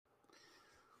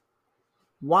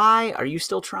Why are you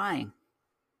still trying?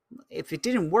 If it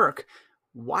didn't work,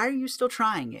 why are you still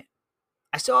trying it?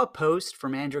 I saw a post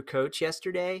from Andrew Coach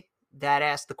yesterday that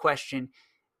asked the question,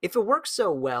 if it works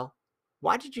so well,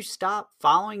 why did you stop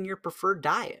following your preferred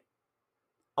diet?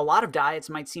 A lot of diets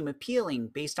might seem appealing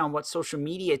based on what social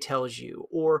media tells you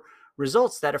or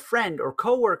results that a friend or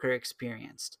coworker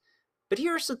experienced. But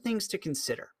here are some things to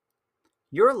consider.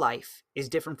 Your life is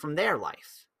different from their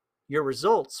life. Your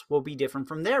results will be different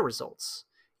from their results.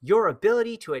 Your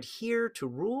ability to adhere to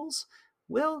rules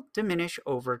will diminish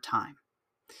over time.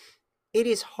 It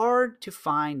is hard to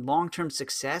find long-term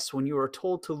success when you are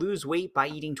told to lose weight by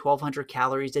eating 1,200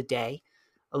 calories a day,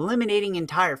 eliminating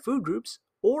entire food groups,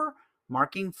 or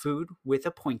marking food with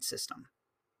a point system.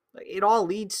 It all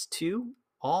leads to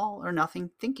all or nothing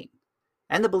thinking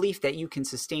and the belief that you can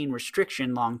sustain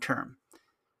restriction long term.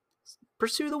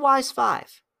 Pursue the Wise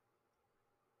Five.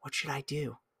 What should I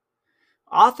do?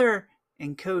 Author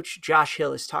and coach Josh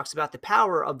Hillis talks about the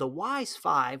power of the Wise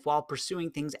Five while pursuing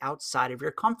things outside of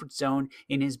your comfort zone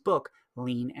in his book,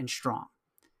 Lean and Strong.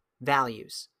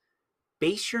 Values.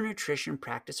 Base your nutrition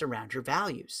practice around your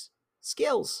values.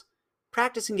 Skills.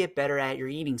 Practice and get better at your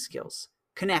eating skills.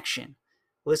 Connection.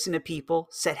 Listen to people,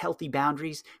 set healthy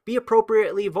boundaries, be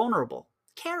appropriately vulnerable,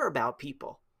 care about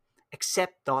people.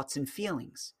 Accept thoughts and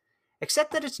feelings.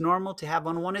 Accept that it's normal to have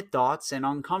unwanted thoughts and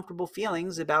uncomfortable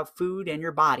feelings about food and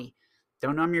your body.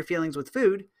 Don't numb your feelings with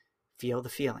food, feel the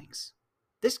feelings.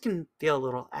 This can feel a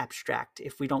little abstract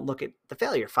if we don't look at the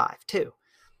failure five, too.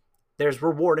 There's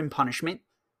reward and punishment,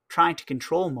 trying to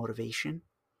control motivation.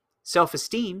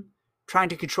 Self-esteem, trying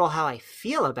to control how I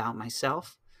feel about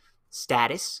myself.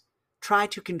 Status, try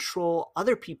to control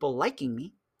other people liking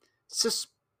me.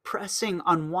 Suppressing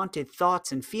unwanted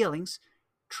thoughts and feelings,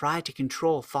 try to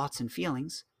control thoughts and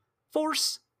feelings.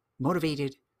 Force,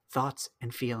 motivated thoughts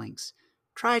and feelings,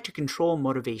 try to control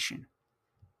motivation.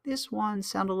 This one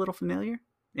sound a little familiar?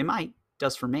 It might,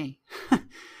 does for me.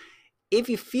 If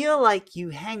you feel like you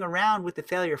hang around with the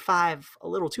failure five a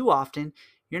little too often,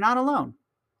 you're not alone.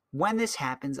 When this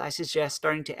happens, I suggest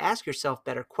starting to ask yourself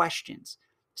better questions.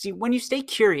 See, when you stay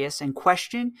curious and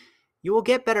question, you will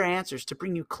get better answers to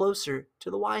bring you closer to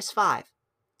the Wise Five.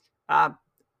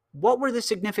 What were the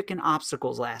significant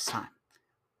obstacles last time?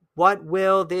 What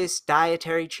will this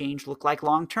dietary change look like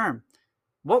long term?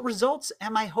 What results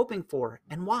am I hoping for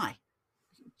and why?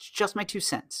 It's just my 2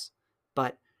 cents.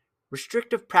 But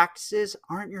restrictive practices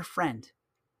aren't your friend.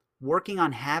 Working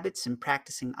on habits and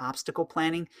practicing obstacle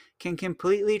planning can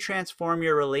completely transform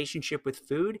your relationship with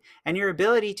food and your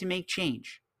ability to make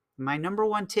change. My number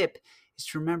one tip is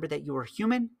to remember that you are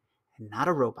human and not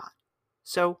a robot.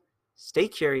 So stay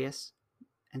curious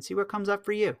and see what comes up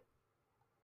for you.